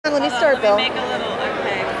Let me start, Bill. Let me make a little,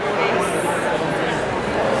 okay,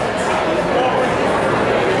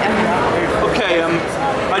 Okay,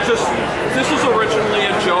 this was originally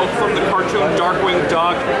a joke from the cartoon Darkwing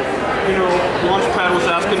Duck. You know, Launchpad was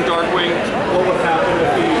asking Darkwing what would happen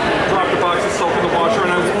if he dropped a box of soap in the washer,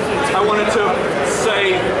 and I wanted to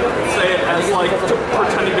say it as like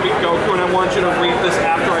pretending to be Goku, and I want you to read this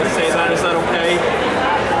after I say that. Is that okay?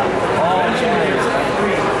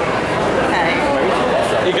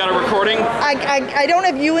 You got a recording? I don't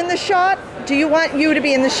have you in the shot. Do you want you to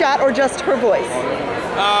be in the shot or just her voice?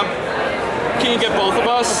 Can you get both of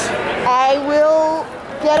us? I will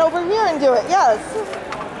get over here and do it, yes.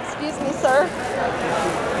 Excuse me, sir.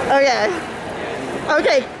 Okay.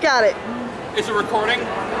 Okay, got it. Is it recording?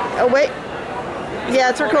 Oh, wait.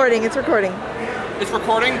 Yeah, it's recording. It's recording. It's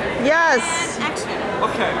recording? Yes.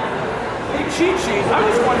 Okay. Hey, Chichi, I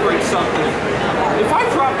was wondering something. If I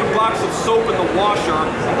dropped a box of soap in the washer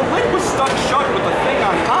and the lid was stuck shut with the thing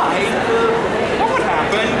on high, what would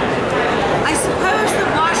happen? I suppose the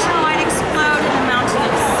washer might explode in a mountain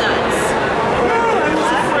of suds. Well, I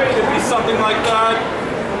was afraid it'd be something like that.